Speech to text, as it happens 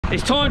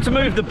It's time to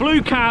move the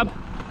blue cab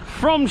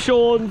from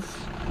Sean's.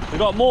 We've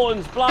got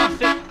Morton's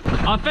blasted.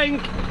 I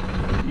think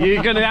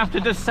you're going to have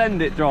to just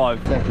send it drive.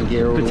 Second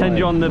gear all Pretend the way.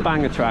 you're on the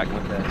banger track.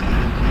 Okay.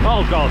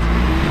 Oh God.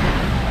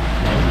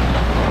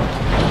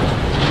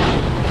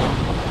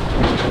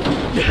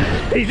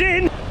 He's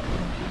in.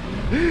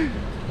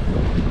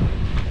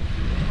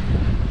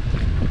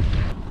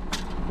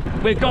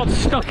 We've got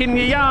stuck in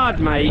the yard,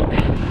 mate.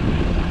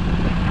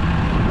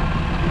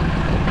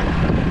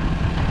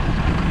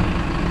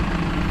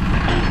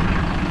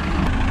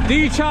 Do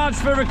you charge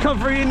for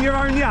recovery in your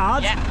own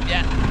yard? Yeah,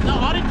 yeah. No,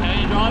 I didn't tell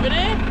you driving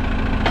here.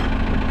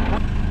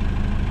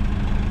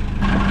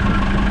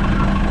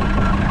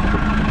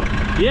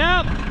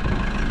 Yep. Can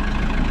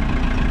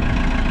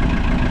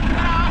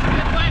I ask you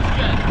a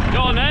question? Go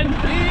on then.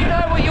 Do you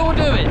know what you're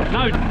doing?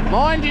 No.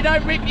 Mind you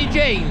don't rip your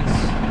jeans.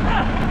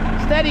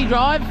 Steady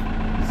drive.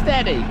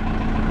 Steady.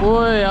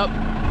 Way up.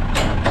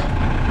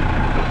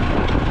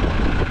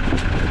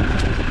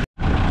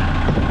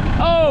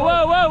 Oh,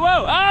 whoa, whoa,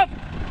 whoa. Up.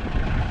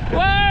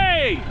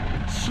 Way.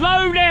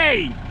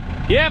 Slowly.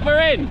 Yep, we're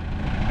in.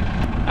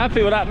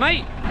 Happy with that,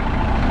 mate?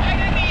 Hey,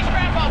 give me your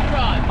strap off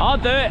drive. I'll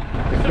do it.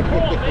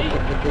 Support me.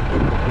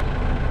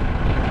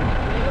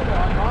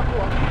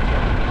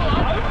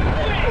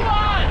 Come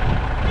on.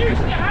 Use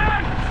your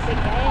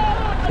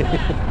hands.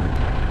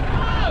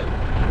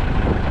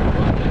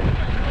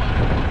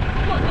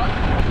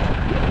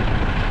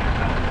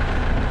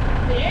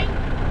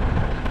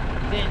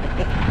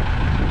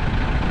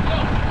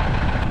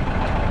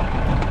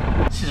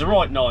 This is a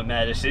right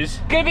nightmare, this is.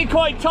 Gonna be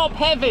quite top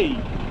heavy.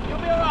 You'll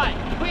be alright.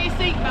 Put your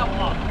seatbelt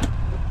on.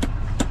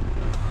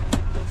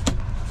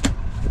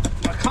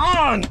 I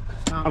can't.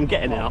 I'm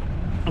getting out.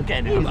 I'm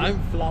getting out.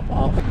 Don't flop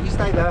off. You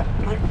stay there.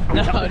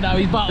 No,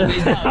 he's bottled.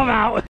 He's bottled. I'm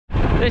out.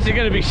 This is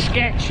gonna be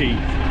sketcy.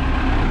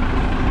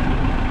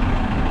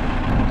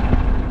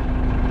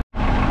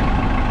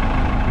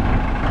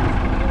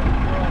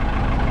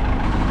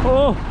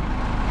 Oh.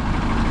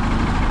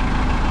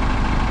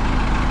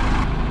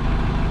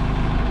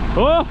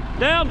 Oh,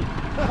 down.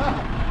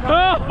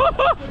 Oh.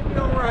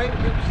 You're alright,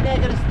 you're still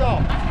going to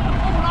stop.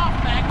 Fall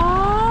off, Meg.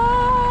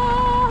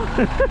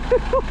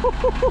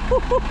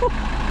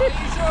 Are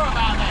you sure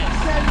about this?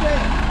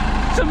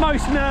 It's the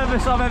most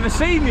nervous I've ever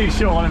seen you,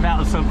 Sean,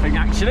 about something,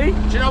 actually.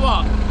 Do you know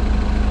what?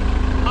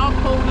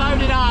 I've pulled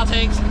loaded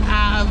Arctics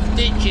out of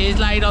ditches,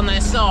 laid on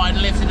their side,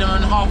 and lifted them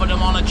and hovered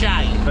them on a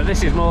chain. But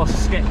this is more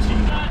sketchy. Loop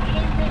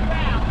it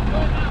round,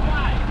 going that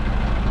way.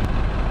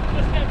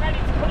 Just get ready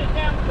to put it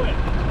down quick.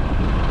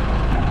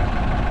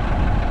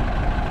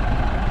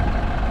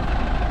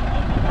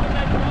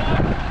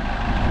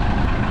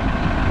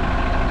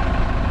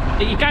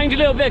 You gained a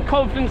little bit of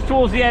confidence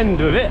towards the end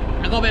with it.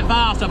 I got a bit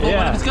faster, but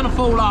Yeah. if it's going to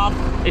fall off,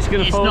 It's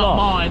going to fall not off.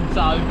 mine,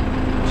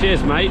 so...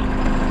 Cheers, mate.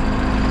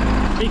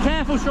 Be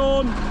careful,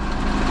 Sean.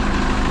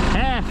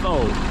 Careful.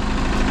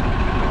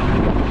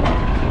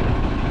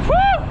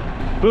 Woo!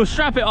 We'll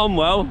strap it on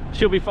well.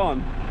 She'll be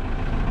fine.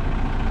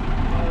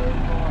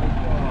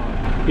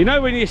 You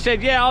know when you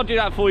said, yeah, I'll do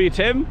that for you,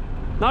 Tim?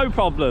 No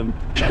problem.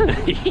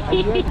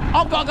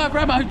 I've got to go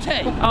for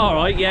MOT. All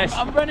right, yes.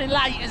 I'm running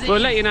late as it We'll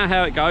is. let you know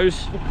how it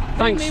goes.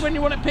 Ring Thanks. me when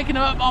you want it picking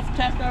up off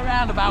Tesco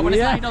roundabout when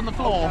Yeah. it's laid on the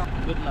floor.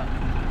 Good luck.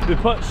 We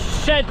put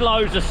shed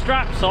loads of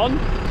straps on.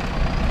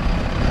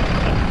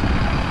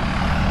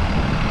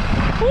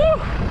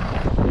 Woo!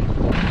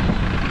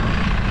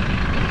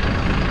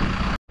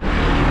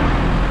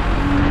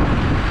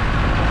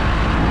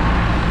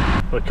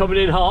 We're coming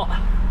in hot.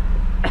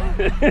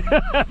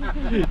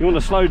 You want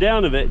to slow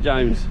down a bit,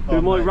 James? We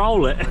might mate.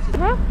 roll it.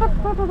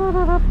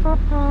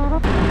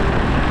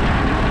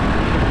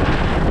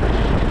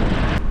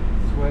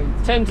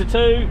 10 to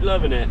 2,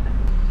 loving it.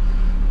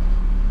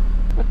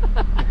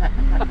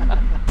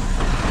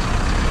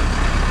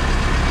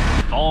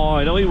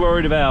 Fine, what are we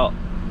worried about?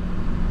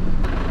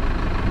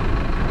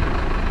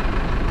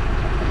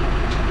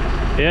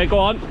 Yeah, go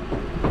on.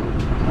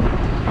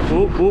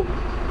 Oh, oh.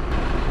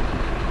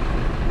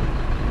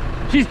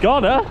 She's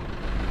got her.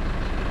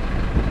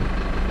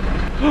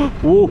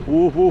 Whoa,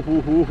 whoa, whoa,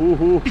 whoa, whoa,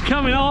 whoa. She's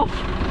coming off.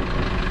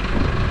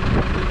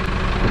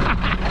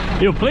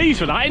 You're pleased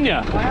with that, ain't you?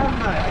 I am,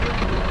 mate.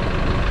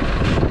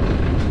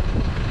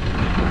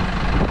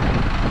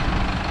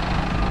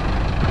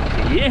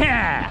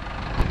 Yeah!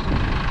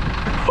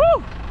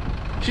 Woo!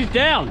 She's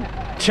down.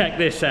 Check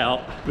this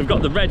out. We've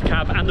got the red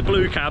cab and the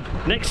blue cab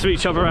next to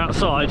each other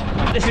outside.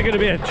 This is going to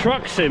be a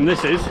truck sim,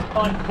 this is.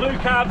 Blue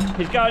cab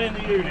is going in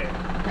the unit.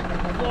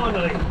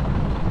 Finally.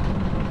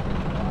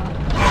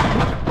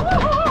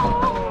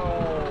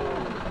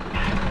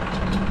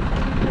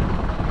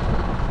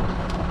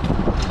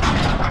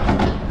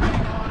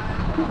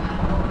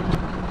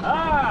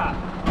 Ah!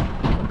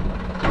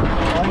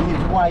 Mine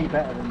is way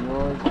better than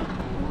yours.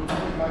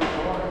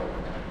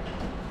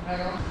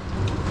 Hang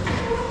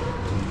on.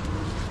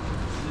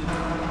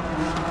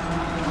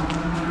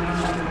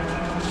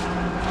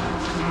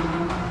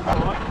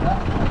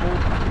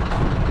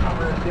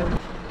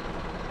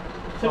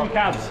 Two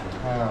cabs.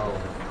 Oh.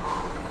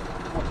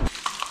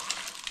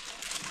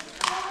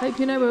 Hope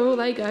you know where all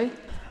they go.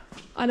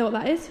 I know what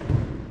that is.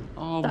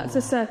 Oh, That's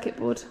a circuit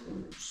board.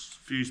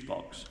 fuse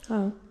box.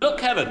 Oh.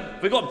 Look, Helen,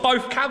 we've got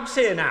both cabs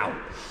here now.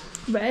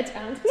 Red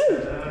and blue.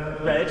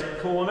 Red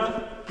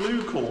corner,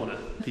 blue corner.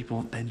 People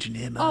want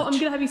Bengineer merch. Oh, I'm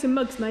going to have you some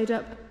mugs made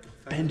up.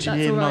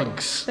 Bengineer right.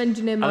 mugs.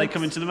 Bengineer mugs. Are they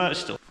coming to the merch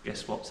store?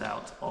 Guess what's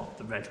out of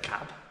the red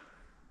cab?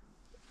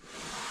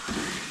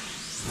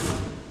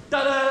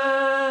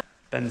 Ta-da!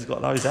 Ben's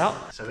got those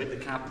out. So in the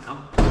cab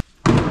now.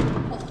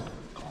 Oh,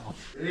 God.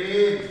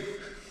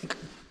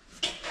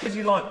 What do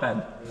you like,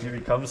 Ben? Here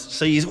he comes.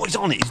 See, he's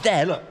on it. He's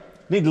there, look.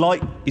 Need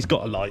light. He's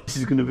got a light. This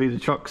is going to be the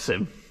truck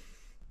sim.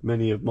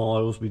 Many of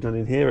miles will be done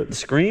in here at the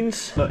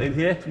screens. But in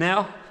here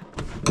now.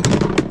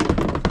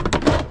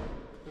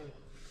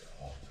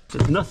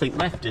 There's nothing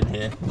left in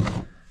here.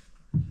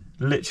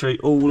 Literally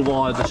all the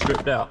wires are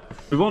stripped out.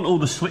 We want all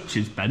the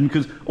switches, Ben,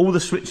 because all the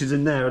switches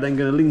in there are then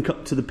going to link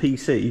up to the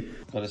PC.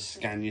 Got a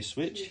Scania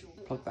switch.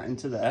 Plug that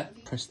into there.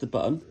 Press the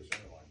button.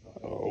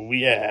 Oh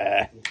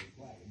yeah.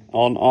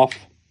 On, off.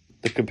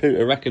 The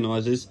computer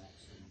recognises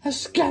a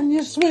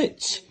Scania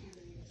switch.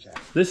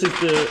 This is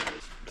the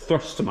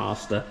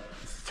Thrustmaster.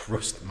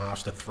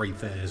 Thrustmaster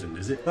 3000,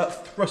 is it? That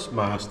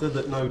Thrustmaster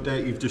that no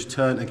doubt you've just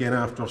turned again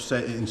after I've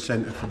set it in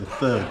centre for the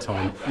 3rd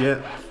time.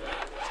 Yeah.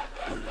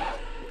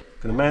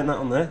 Gonna mount that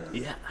on there.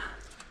 Yeah.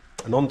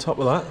 And on top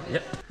of that,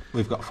 Yep.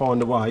 we've got to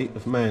find a way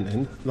of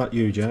mounting that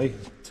UJ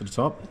to the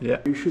top. Yeah.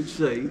 You should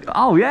see.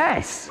 Oh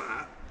yes.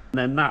 And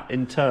then that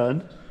in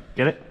turn,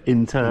 get it?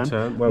 In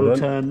turn. Well we'll done.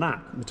 turn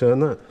that. Return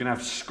that. We're gonna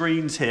have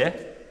screens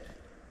here.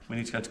 We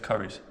need to go to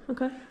Curry's.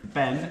 Okay.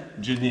 Ben,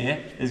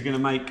 engineer, is going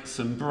to make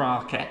some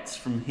brackets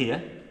from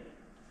here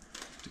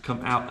to come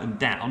out and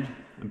down,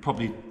 and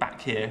probably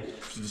back here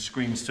for the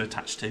screens to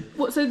attach to.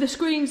 What, so the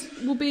screens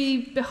will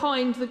be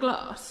behind the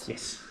glass?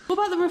 Yes. What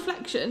about the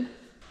reflection?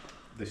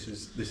 This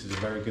is a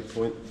very good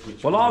point.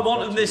 Well, I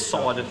want on this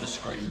side of the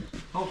screen.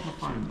 Hold my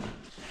phone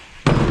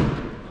there.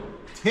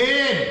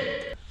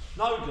 Tim!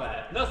 No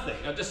glare, nothing.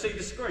 I just see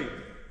the screen.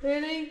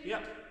 Really?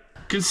 Yep.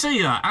 Can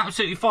see that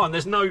absolutely fine.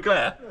 There's no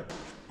glare.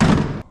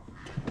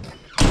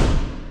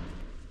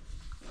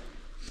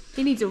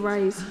 He needs a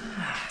raise.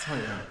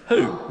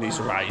 Who needs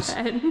a raise?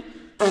 Ben.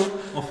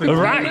 A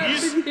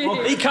raise?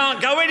 He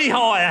can't go any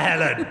higher,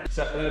 Helen.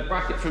 So a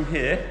bracket from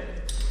here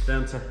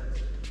down to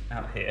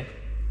out here.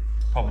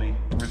 Probably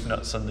roof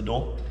nuts on the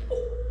door.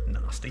 Ooh,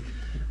 nasty.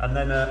 And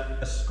then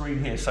a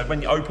screen here. So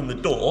when you open the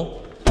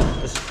door,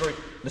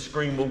 the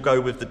screen will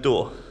go with the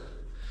door.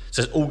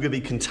 So it's all going to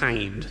be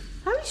contained.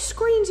 How many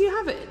screens do you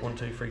have it? 1,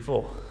 2, 3,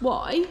 4.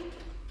 Why?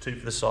 2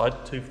 for the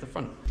side, 2 for the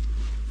front.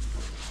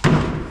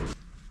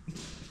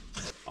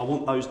 I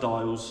want those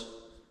dials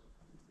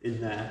in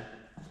there,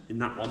 in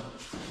that one,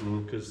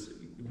 because,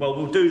 well,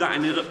 we'll do that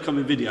in an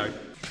upcoming video.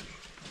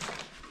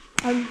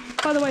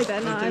 By the way,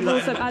 Ben, I've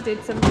also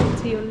added something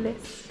to your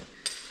list.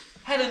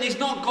 Helen, he's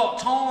not got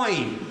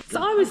time. So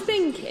I was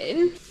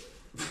thinking,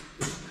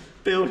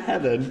 Build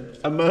Helen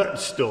a merch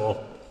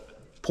store,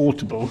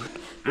 portable,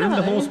 and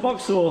a horse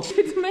box store.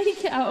 could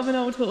make it out of an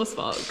old horse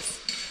box.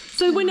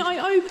 So when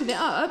I open it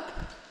up,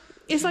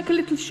 it's like a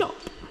little shop.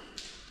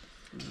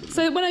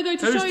 So when I go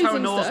to Who's shows towing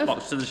and the horse stuff,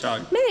 box to the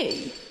show?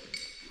 me.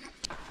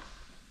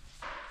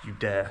 You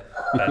dare,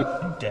 Ben,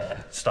 you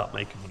dare start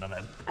making one of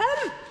them.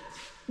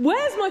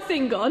 Where's my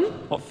thing gone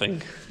What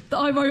thing? that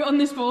I wrote on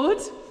this board?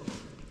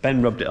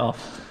 Ben rubbed it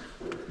off.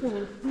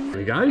 There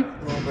we go.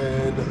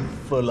 Robin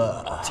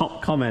Fuller.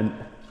 Top comment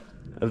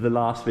of the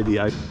last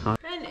video.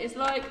 Ben is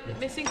like the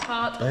missing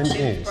part Ben of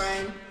his is.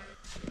 brain.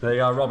 There you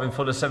go, Robin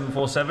Fuller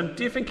 747.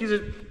 Do you think he's a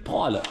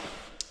pilot?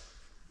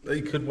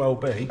 He could well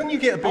be. Can you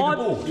get a bigger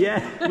board?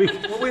 Yeah.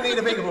 Well, we need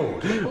a bigger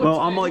board. Well,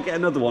 I might get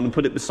another one and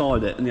put it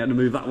beside it, and you have to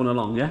move that one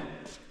along, yeah?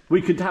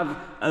 We could have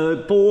a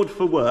board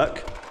for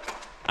work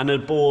and a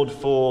board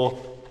for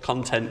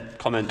content,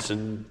 comments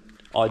and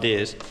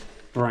ideas.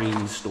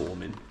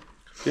 Brainstorming.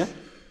 Yeah?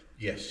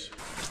 Yes.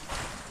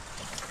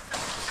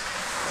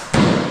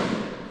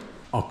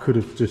 I could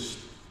have just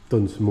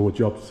done some more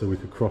jobs so we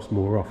could cross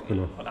more off,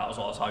 couldn't I? Well, that was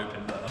what I was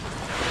hoping, but...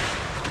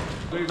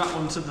 Move that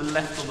one to the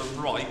left or the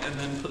right, and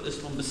then put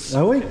this one beside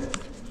Are we? it.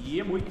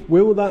 Yeah, we...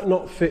 Will that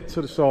not fit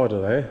to the side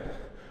of there?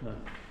 No.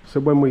 So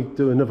when we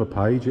do another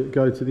page, it'll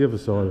go to the other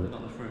side of it?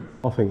 Not the front.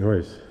 I think there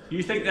is.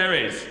 You think there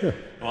is? Yeah.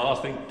 Well, I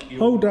think you...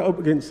 Hold that up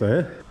against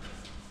there.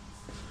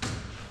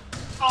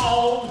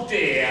 Oh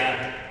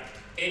dear!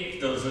 It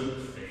doesn't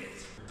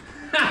fit.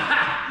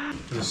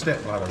 There's a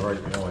step ladder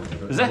right behind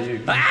you. Is that?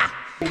 Ah!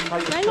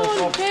 Hang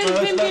on, Pim.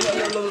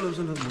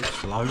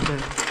 Slow down.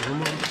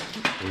 Come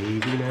on.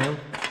 Easy now.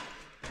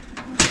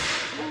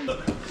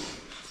 Look.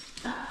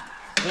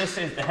 This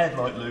is the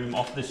headlight loom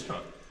off this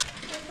truck.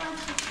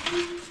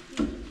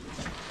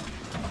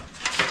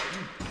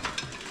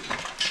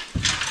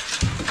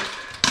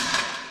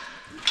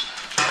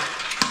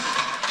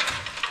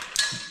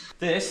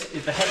 This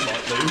is the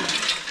headlight loom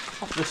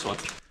off this one.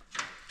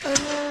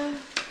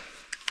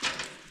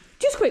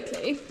 Just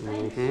quickly,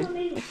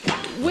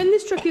 when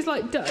this truck is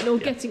like done or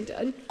getting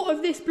done, what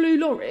of this blue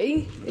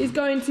lorry is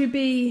going to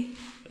be...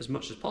 As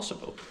much as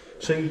possible.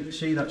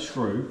 See that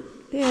screw?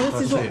 Yeah,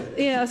 this is That's what. it.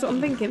 Yeah, that's what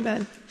I'm thinking,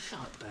 Ben. Shut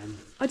up, Ben.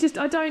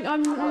 I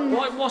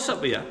don't. What's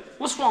up with you?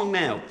 What's wrong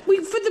now? For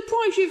the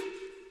price you've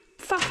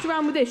faffed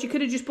around with this, you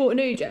could have just bought a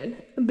new gen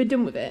and been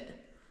done with it.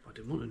 I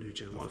didn't want a new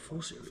Gen Y 4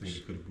 I Series. think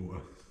you could have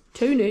bought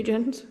 2 new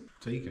gens. a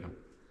Tika.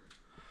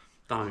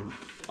 Don't.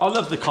 I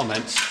love the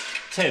comments.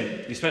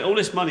 Tim, you spent all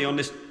this money on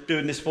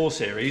doing this 4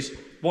 Series.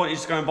 Why don't you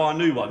just go and buy a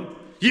new one?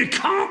 You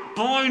can't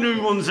buy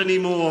new ones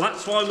anymore.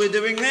 That's why we're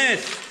doing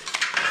this.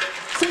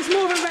 So it's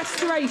more of a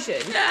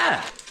restoration.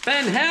 Yeah.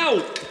 Ben,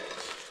 help.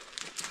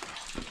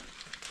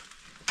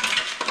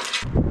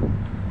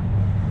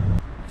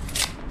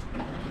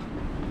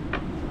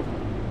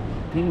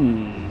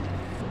 Hmm.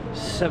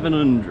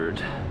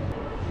 700.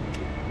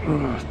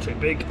 Oh, too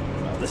big.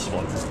 This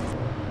one.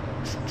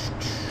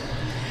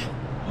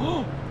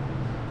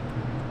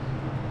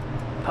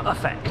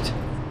 Perfect.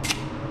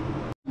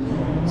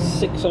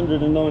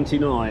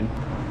 699.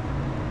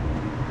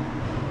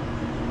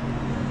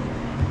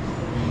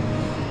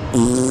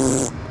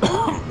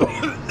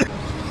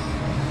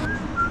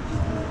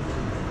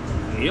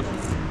 Yep.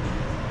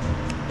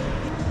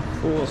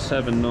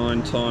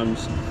 479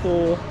 times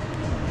 4.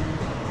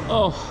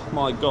 Oh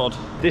my god.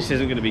 This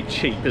isn't going to be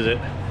cheap, is it?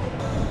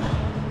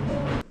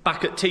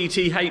 Back at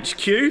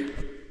TTHQ.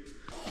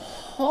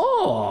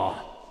 Oh.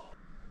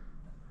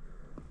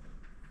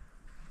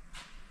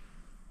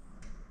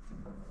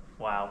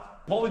 Wow.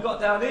 What we got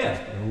down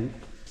here?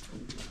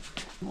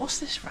 What's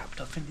this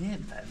wrapped up in here,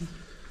 Ben?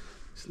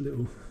 It's a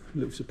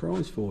little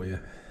surprise for you.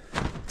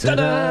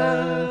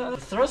 Ta-da! The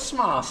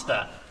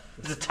Thrustmaster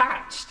is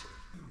attached.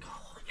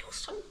 Oh, you're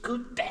so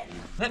good, Ben.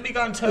 Let me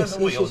go and turn the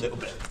wheel a little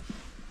bit.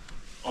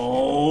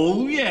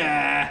 Oh,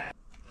 yeah.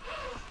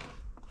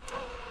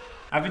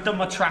 Have you done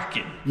my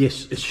tracking?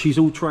 Yes, she's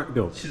all tracked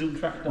up. She's all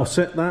tracked I'll up.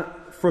 set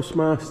that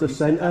Thrustmaster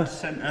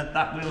centre.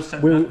 That wheel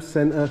centre. Wheel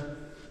centre.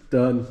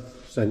 Done.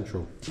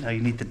 Central. Now you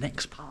need the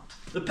next part.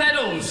 The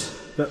pedals!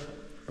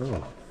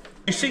 Oh.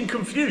 You seem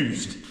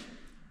confused.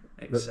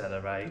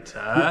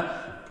 Accelerator,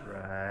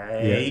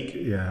 brake,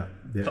 Yeah.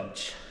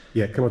 clutch.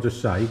 Yeah, can I just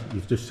say,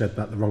 you've just said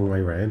that the wrong way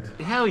round.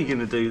 How are you going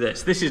to do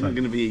this? This isn't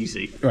going to be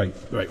easy. Right.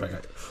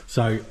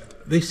 So,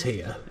 this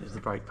here Is the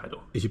brake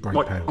pedal. is your brake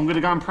Right, pedal. I'm going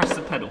to go and press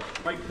the pedal.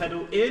 Brake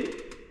pedal in.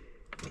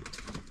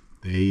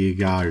 There you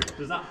go.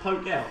 Does that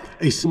poke out?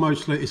 It's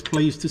almost like it's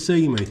pleased to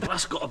see me.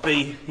 That's got to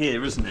be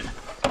here, isn't it?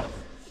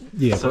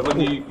 Yeah, So but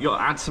when you got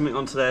to add something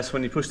onto there, so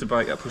when you push the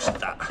brake, that pushes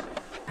that.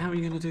 How are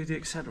you going to do the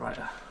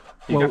accelerator?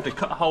 You Well- have to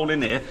cut a hole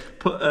in here,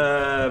 put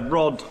a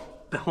rod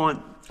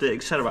behind the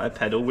accelerator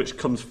pedal, which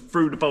comes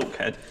through the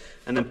bulkhead,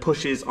 and then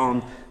pushes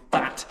on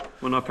that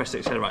when I press the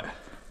accelerator.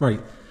 Right.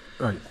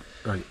 So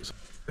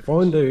if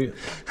I undo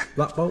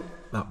that bolt,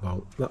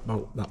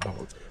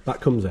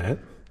 that comes out,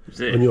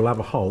 it. and you'll have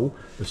a hole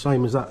the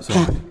same as that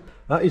side.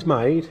 That is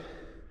made.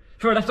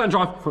 For a left-hand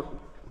drive.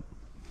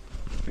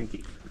 Thank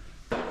you.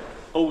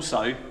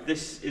 Also,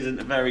 this isn't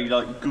a very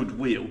good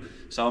wheel,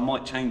 so I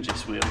might change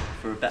this wheel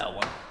for a better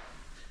one,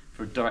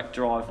 for a direct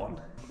drive one.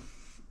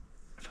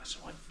 If that's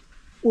all right.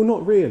 Well,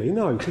 not really,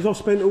 no, because I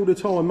spent all the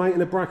time making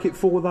a bracket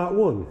for that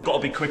one. Got to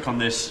be quick on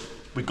this.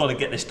 We've got to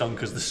get this done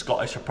because the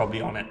Scottish are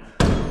probably on it.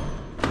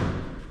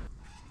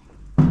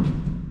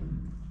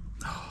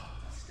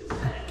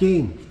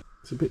 Again,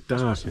 it's a bit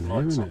dark in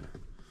here, isn't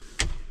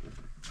it?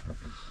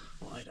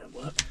 Well, they don't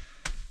work.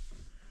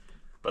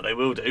 But they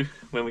will do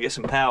when we get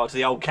some power to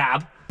the old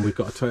cab. We've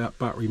got to take that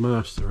battery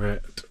master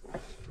out.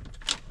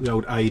 The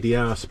old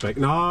ADR spec.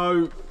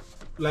 No!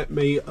 Let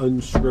me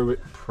unscrew it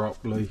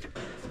properly.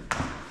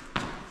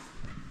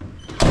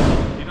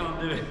 You know I'm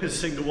doing a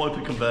single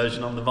wiper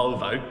conversion on the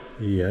Volvo.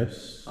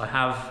 Yes. I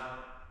have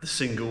the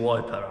single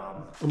wiper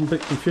arm. I'm a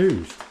bit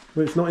confused.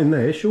 Well, it's not in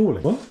there,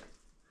 surely. What?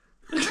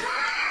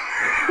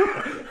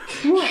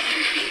 What?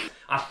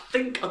 I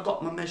think I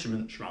got my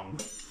measurements wrong.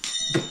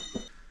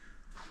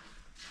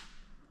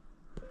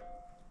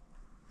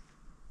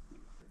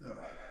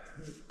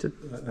 I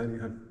only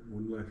had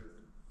one left.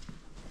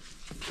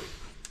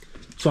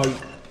 So,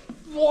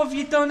 What have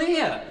you done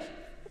here?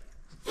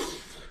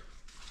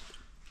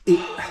 Too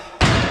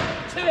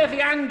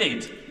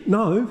heavy-handed.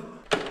 no.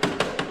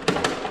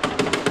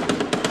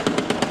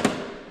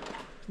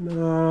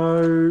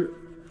 No.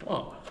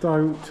 What?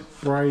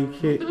 Don't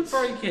break it. I'm gonna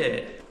break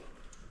it.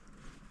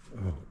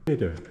 Oh, you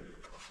do it.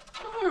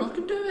 No, I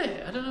can do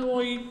it. I don't know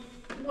why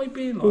you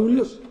being like Oh,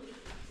 this. look.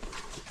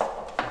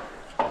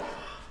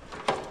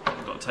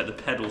 I've got to take the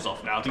pedals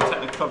off now. Do you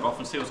take the cover off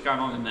and see what's going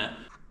on in there?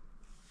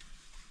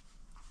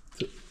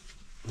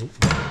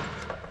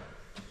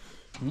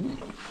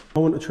 I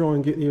want to try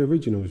and get the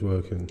originals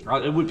working.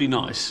 Right, it would be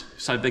nice,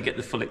 so they get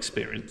the full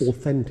experience.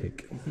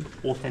 Authentic.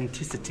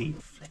 Authenticity.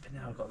 Flipping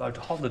now, I've got a load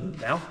of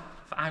Holland now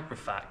for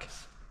Agrifac.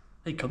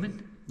 Are you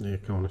coming? Yeah,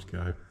 come on, let's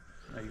go.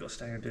 No, you've got to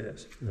stay here and do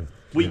this. Yeah.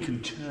 We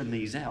can churn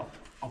these out.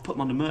 I'll put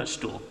them on the merch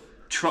store.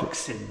 Truck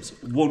sims,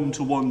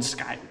 1-to-1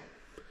 scale.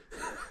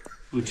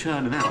 We'll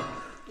churn them out.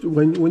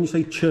 When you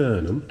say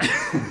churn them,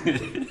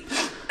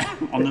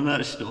 on the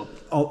merch store.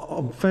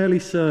 I'm fairly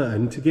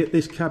certain to get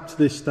this cab to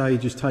this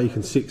stage has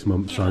taken 6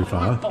 months so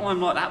far. Buy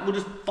them like that, we'll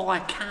just buy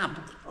a cab.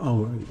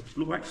 Oh, right.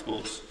 Blue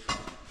Exports.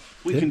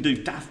 We can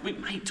do DAF, we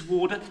made to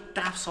order,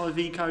 DAFs,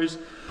 Ivecos,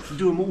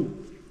 do them all.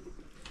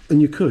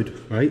 And you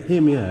could, right,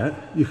 hear me out,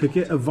 you could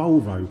get a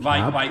Volvo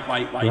cab.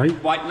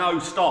 Wait, no,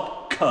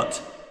 stop,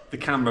 cut the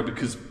camera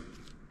because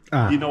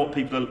you know what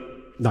people are...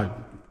 No,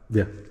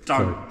 yeah.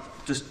 Don't, sorry.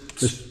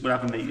 just we'll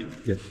have a meeting.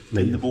 Yeah,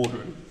 in the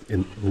boardroom.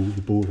 In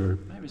the boardroom.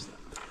 Where is that?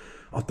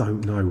 I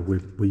don't know,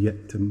 we're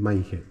yet to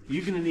make it.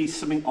 You're going to need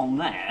something on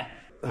there.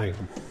 Hang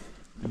on.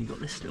 And you got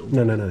this still?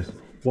 No.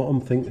 What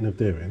I'm thinking of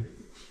doing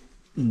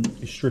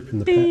is stripping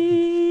the pet.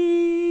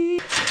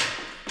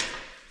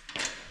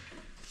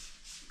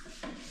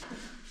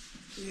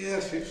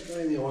 Yes, it's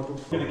Scania. We're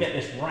going to get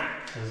this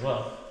wrapped as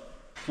well.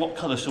 What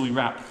colour shall we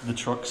wrap the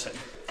trucks in?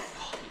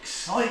 Oh, I'm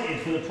excited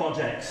for the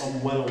project.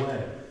 I'm well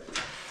aware.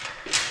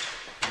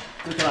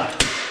 Look at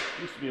that.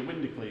 It used to be a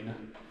window cleaner.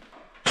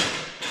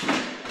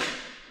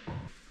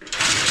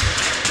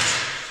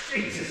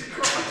 Jesus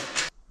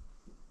Christ!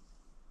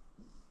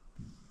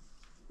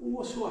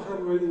 What sort of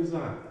handwriting is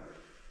that?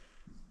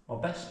 My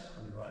best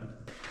handwriting.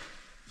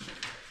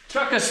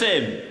 Trucker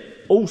sim!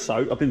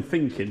 Also, I've been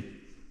thinking,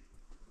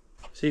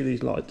 see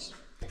these lights?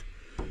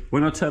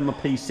 When I turn my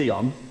PC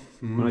on,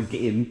 when I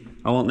get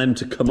in, I want them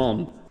to come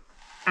on.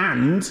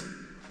 And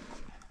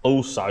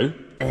also,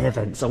 air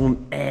vents. I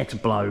want air to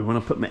blow when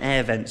I put my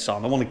air vents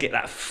on. I want to get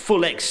that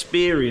full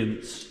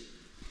experience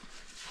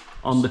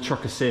on the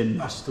trucker sim.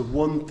 That's the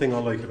one thing I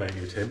like about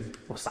you, Tim.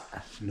 What's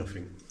that?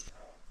 Nothing.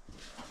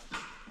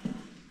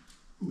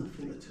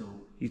 Nothing at all.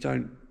 You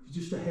don't...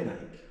 You're just a headache.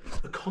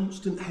 A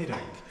constant headache.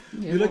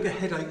 Yeah. You're like a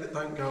headache that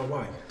don't go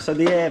away. So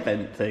the air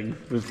vent thing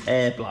with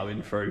air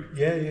blowing through.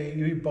 Yeah,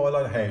 you buy a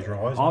load of hair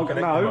dryers. I'll go,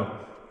 no,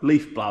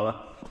 leaf blower,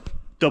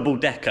 double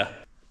decker.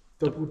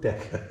 Double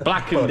decker.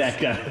 Black and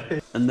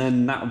decker. And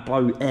then that'll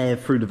blow air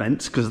through the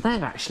vents because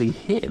they're actually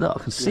here. Look,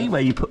 I can see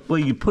where you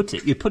put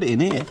it. You put it in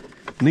here.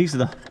 And these are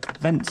the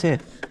vents here.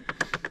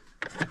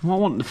 Well, I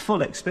want the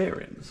full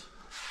experience.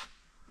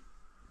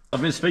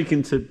 I've been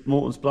speaking to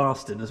Morton's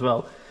Blasting as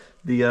well.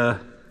 The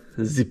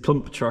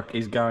plump truck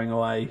is going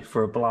away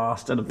for a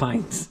blast and a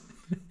paint.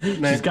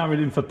 She's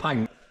going in for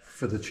paint.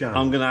 For the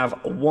channel. I'm going to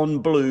have one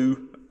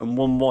blue and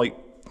one white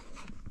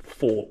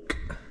fork.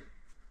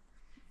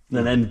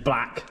 And then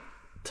black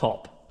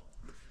top.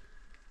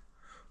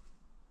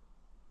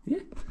 Yeah.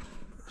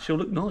 She'll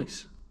look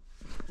nice.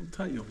 I'll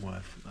take your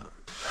word for that.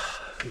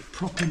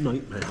 Proper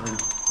nightmare.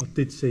 I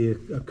did see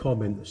a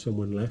comment that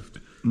someone left.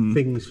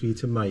 Things for you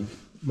to make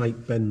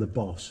Ben the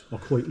boss. I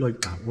quite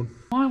like that one.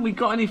 Why haven't we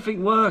got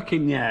anything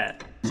working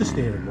yet? It's a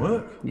steering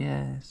work.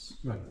 Yes.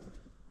 Right.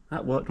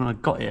 That worked when I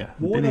got here. I've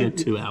been here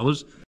 2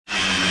 hours.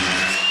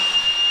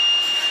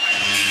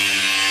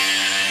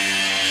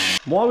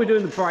 Why are we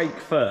doing the brake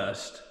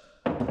first?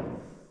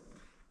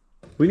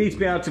 We need to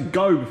be able to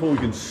go before we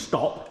can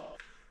stop.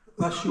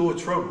 That's your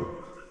trouble.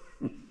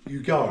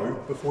 You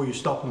go before you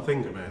stop and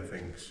think about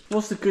things.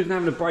 What's the good in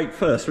having a brake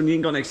first when you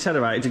ain't got an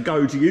accelerator to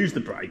go to use the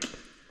brake?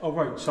 Oh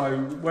right, so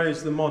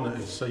where's the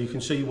monitors so you can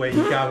see where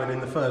you're going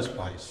in the first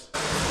place?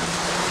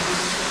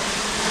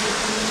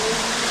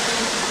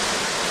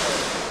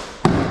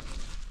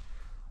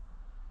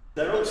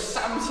 They're all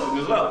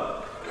Samsung as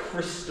well.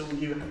 Crystal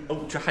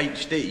Ultra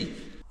HD.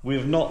 We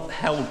have not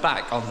held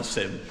back on the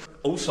sim.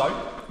 Also,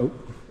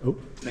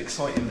 an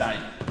exciting day.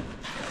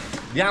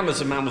 The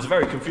Amazon man was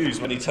very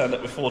confused when he turned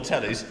up with 4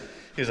 tellies.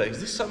 He was like, is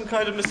this some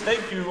kind of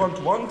mistake? You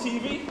want 1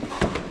 TV?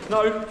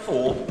 No,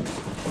 4.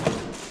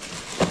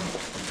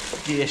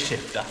 Gear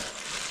shifter.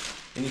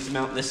 You need to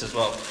mount this as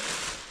well.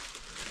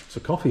 It's a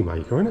coffee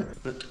maker,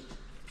 isn't it?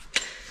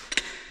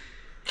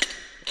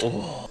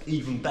 Oh,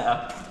 even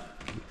better.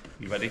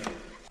 You ready?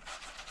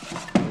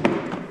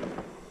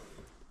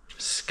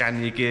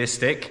 Scania gear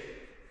stick.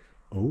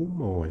 Oh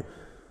my.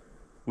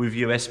 With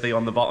USB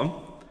on the bottom.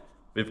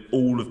 With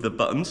all of the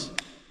buttons.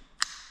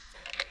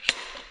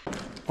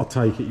 I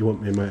take it you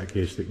want me to make a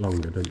gear stick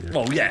longer, don't you?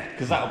 Well, yeah,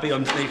 because that'll be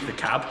underneath the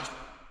cab.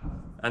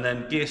 And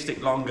then gear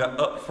stick longer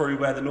up through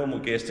where the normal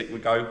gear stick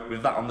would go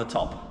with that on the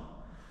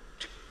top.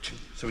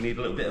 So we need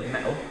a little bit of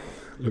metal.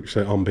 Looks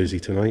like I'm busy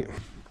tonight.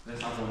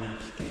 Let's have one now.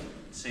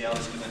 See how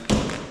this is going.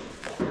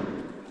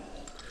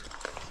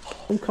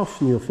 I'm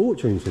costing you a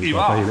fortune since You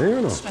I've are. been here,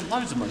 aren't I? Spent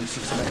loads of money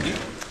since I met you.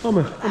 I'm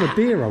a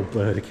dear old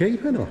bird to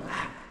keep, aren't I?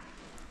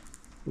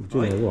 Well,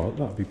 do you know what?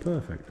 That'd be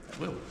perfect. It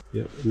will.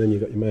 Yep, and then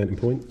you've got your mounting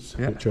points,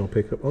 which I'll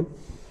pick up on.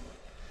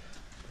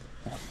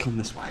 Come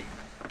this way.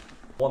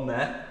 One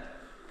there.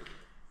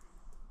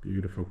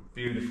 Beautiful.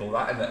 Beautiful,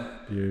 that, isn't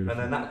it? Beautiful. And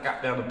then that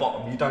gap down the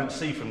bottom you don't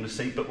see from the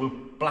seat, but we'll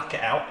black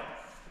it out.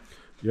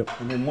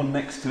 Yep. And then one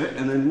next to it,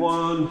 and then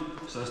one.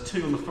 So there's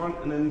 2 on the front,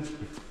 and then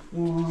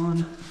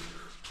 1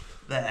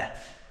 there.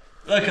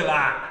 Look at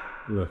that.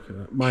 Look at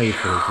that. Made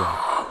for as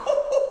well.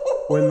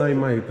 When they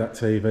made that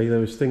TV, they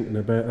was thinking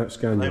about that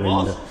Scania. They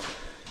was.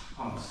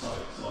 I'm so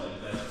excited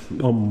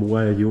there. I'm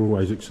aware you're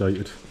always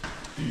excited.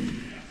 You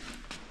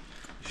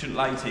shouldn't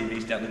lay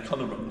TVs down the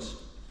colour runs.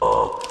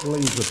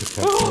 Leaves the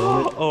protector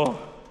on it. Oh,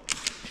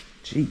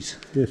 jeez.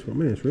 Yes, what I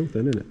mean, it's real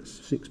thin, isn't it?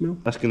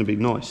 6mm. That's going to be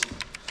nice.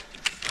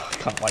 I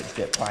can't wait to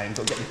get playing.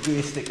 Got to get the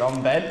gear stick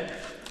on, Ben.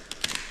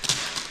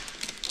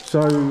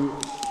 So, I'm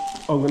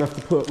going to have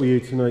to put up with you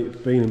tonight for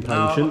being impatient.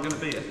 No, I'm not going to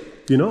beat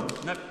it. You're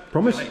not? No.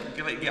 Promise?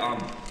 Gonna let you get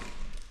on.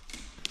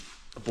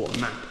 I bought a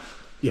map.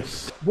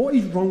 Yes. What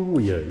is wrong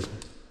with you?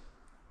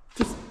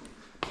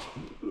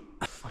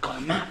 I got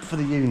a map for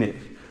the unit,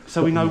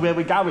 so we know where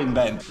we're going,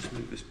 Ben. Just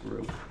move this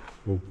grill.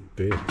 Oh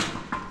dear. Don't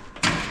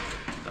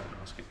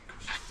ask it.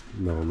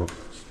 No, I'm not.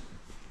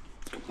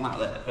 Come out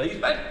there, please,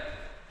 Ben.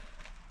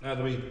 Now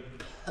do we?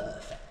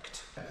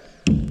 Perfect.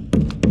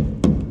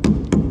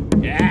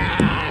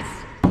 Yes!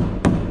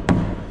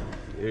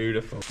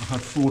 Beautiful. I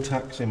had 4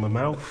 tacks in my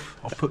mouth.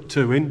 I put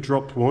 2 in,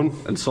 dropped 1.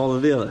 And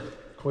solid the other.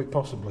 Quite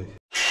possibly.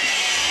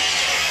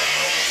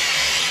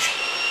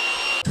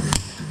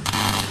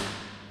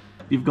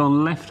 You've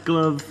gone left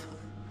glove,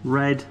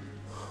 red,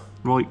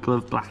 right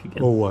glove, black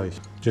again. Always.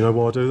 Do you know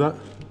why I do that?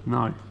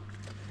 No.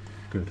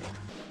 Good.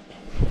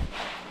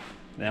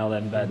 Now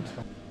then, Ben.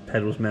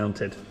 Pedals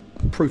mounted.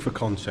 Proof of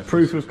concept.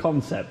 Proof of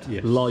concept.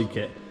 Yes. Like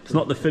it. It's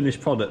not the finished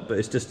product, but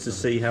it's just to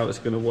see how it's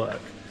going to work.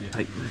 Yeah.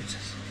 Take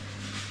notice.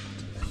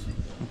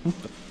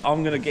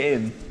 I'm going to get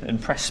in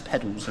and press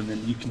pedals, and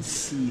then you can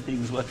see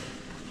things work.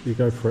 You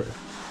go for it.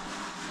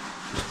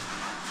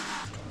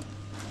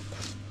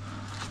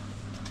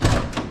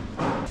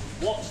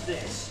 What's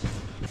this?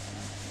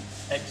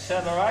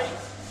 Accelerate.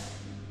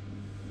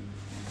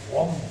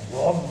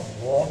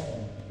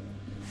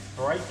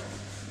 Brake.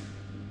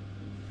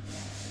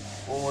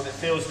 Oh, and it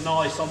feels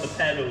nice on the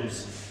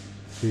pedals.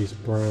 Jeez,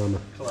 brown.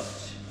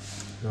 Clutch.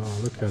 Oh,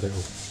 look at it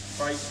all.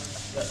 Brake.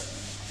 Look.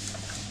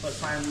 Let's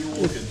play on the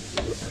organ.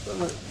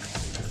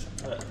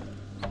 Look.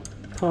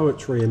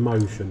 Poetry in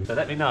motion. So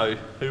let me know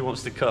who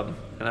wants to come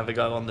and have a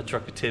go on the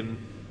Trucker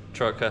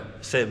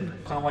Sim.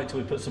 Can't wait till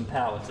we put some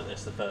power to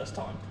this the first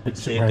time.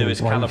 See it do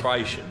its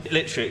calibration.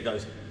 Literally it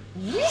goes.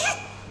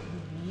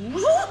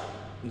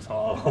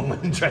 So I'm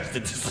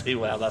interested to see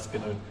how that's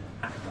going to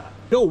hack that.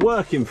 You're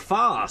working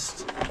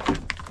fast.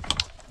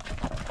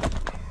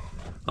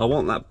 I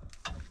want that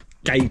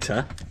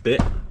gator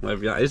bit,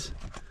 whatever that is.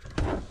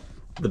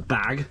 The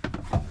bag.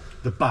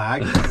 The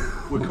bag.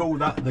 We call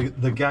that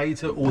the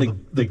gator or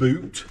the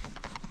boot.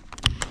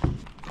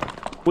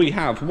 We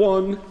have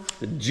one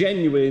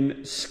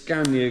genuine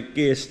Scania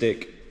gear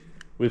stick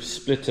with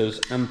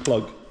splitters and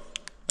plug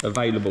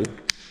available.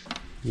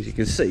 As you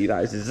can see,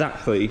 that is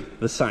exactly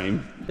the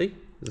same. See?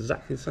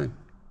 Exactly the same.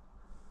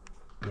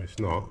 No, it's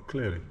not,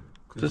 clearly.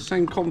 It's the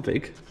same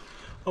config.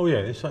 Oh yeah,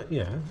 it's like,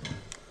 yeah.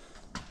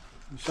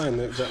 You're saying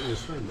they're exactly the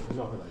same, but they're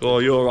not, are they? Oh,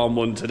 you're on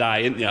one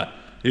today, aren't you?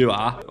 You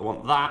are. I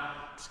want that.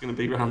 It's going to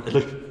be round the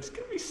look. It's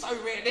going to be so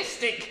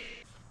realistic.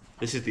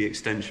 This is the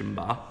extension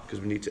bar,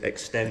 because we need to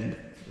extend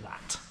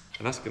that.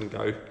 And that's going to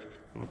go,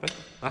 okay,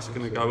 that's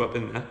going to go up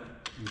in there.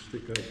 You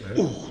stick that there.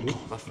 Oh,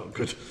 God, that felt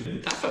good.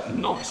 That felt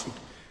nice.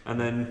 And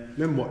then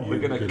what we're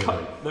you're going to gonna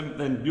cut,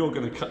 then you're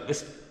going to cut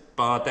this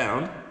bar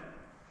down.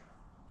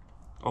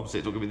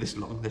 Obviously it's not going to be this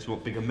long, this one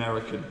big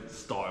American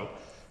style.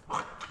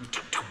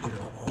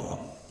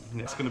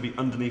 It's going to be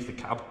underneath the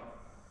cab.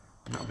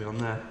 And that'll be on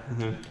there. And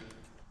then...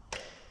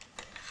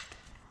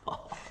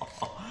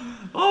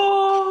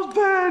 Oh,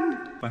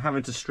 Ben! We're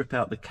having to strip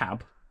out the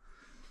cab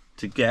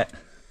to get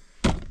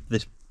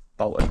this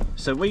bolted.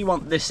 So we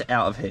want this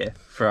out of here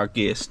for our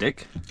gear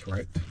stick.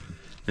 Correct.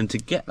 And to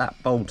get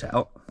that bolt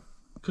out,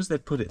 because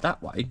they've put it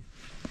that way,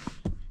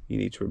 you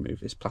need to remove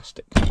this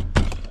plastic.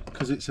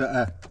 Because it's at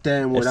a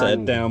downward It's angle. at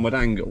a downward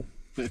angle.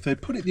 But if they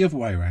put it the other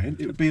way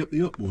around, it would be up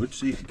the upward,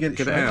 so you could get it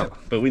Get it straight out.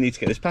 But we need to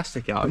get this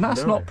plastic out, and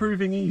that's No. not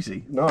proving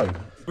easy. No. The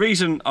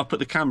reason I put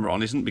the camera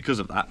on isn't because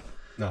of that.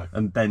 No.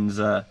 And Ben's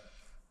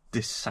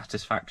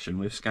dissatisfaction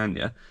with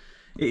Scania.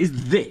 It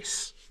is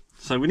this.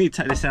 So we need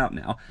to take this out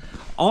now.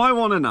 I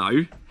want to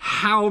know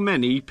how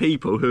many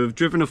people who have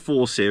driven a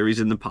 4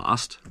 Series in the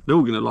past, they're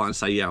all going to lie and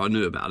say, yeah, I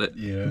knew about it.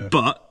 Yeah.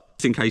 But,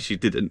 in case you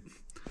didn't.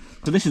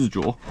 So this is a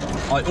drawer.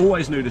 I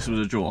always knew this was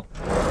a drawer.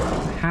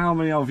 How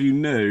many of you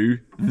knew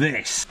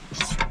this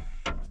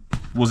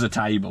was a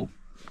table?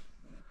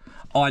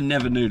 I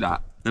never knew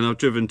that. And I've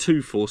driven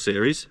 2 4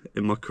 Series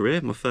in my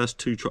career. My first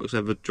 2 trucks I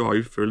ever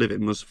drove for a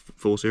living was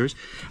 4 Series.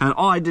 And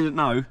I didn't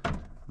know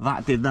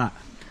that did that.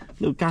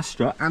 Little gas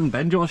strut. And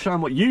Ben, do you want to show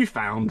them what you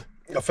found?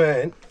 I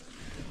found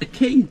A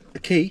key. a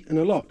key and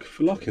a lock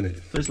for locking it.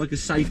 So it's like a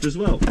safe as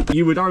well.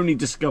 You would only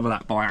discover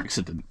that by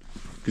accident.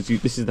 Because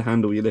this is the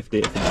handle you lift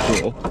it from the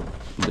drawer,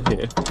 into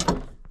here.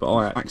 But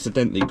I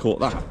accidentally caught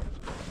that.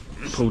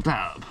 Pulled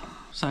that up.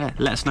 So yeah,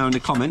 let us know in the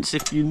comments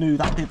if you knew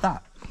that did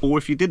that. Or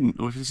if you didn't,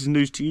 or if this is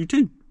news to you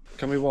too.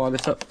 Can we wire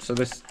this up so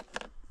this...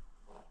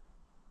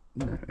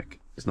 No,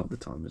 it's not the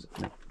time, is it?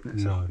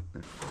 No.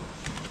 No.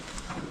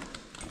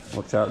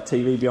 Watch out,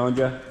 TV behind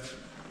you.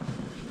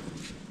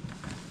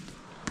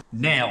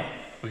 Now,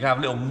 we can have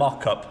a little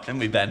mock-up, haven't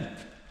we, Ben?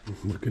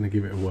 We're going to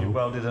give it a We whirl.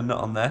 welded a nut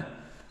on there.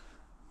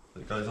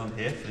 That goes on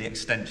here for the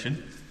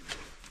extension.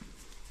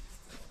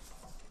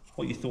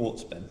 What are your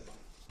thoughts, Ben?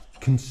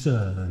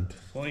 Concerned.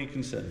 Why are you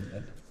concerned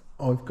then?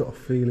 I've got a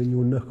feeling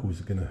your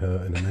knuckles are going to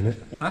hurt in a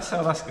minute. That's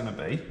how that's going to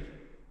be.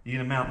 You're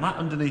going to mount that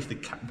underneath the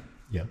cab.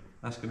 Yeah.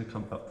 That's going to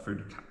come up through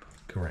the cab.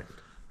 Correct.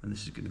 And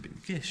this is going to be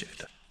the gear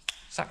shifter.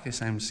 Exactly the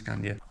same as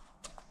Scania.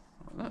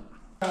 Like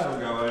that. We'll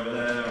go over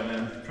there and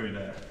then through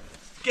there.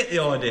 Get the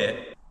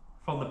idea.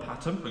 From the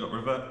pattern, we've got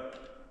revert.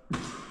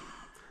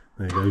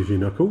 There goes your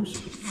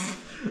knuckles.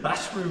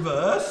 That's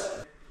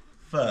reverse.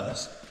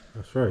 First.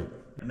 That's right.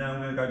 And now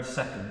I'm going to go to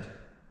second.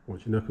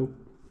 What's your knuckle?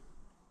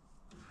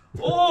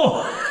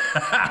 Oh!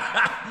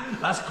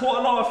 That's quite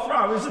a lot of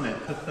throw, isn't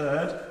it? To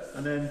third,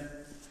 and then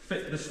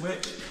fit the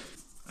switch,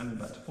 and then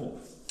back to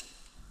fourth.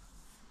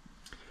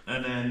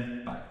 And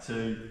then back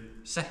to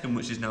second,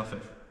 which is now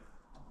fifth.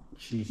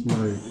 She's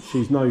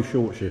no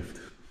short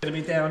shift. Going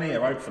to be down here,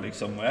 hopefully,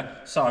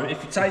 somewhere. So,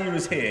 if you say you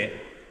was here,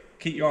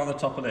 keep your eye on the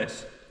top of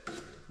this.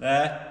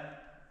 There.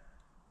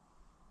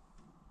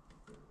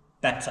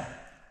 Better.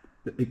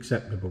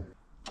 Acceptable.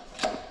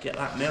 Get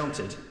that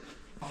mounted.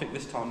 I think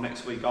this time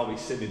next week I'll be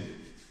simming.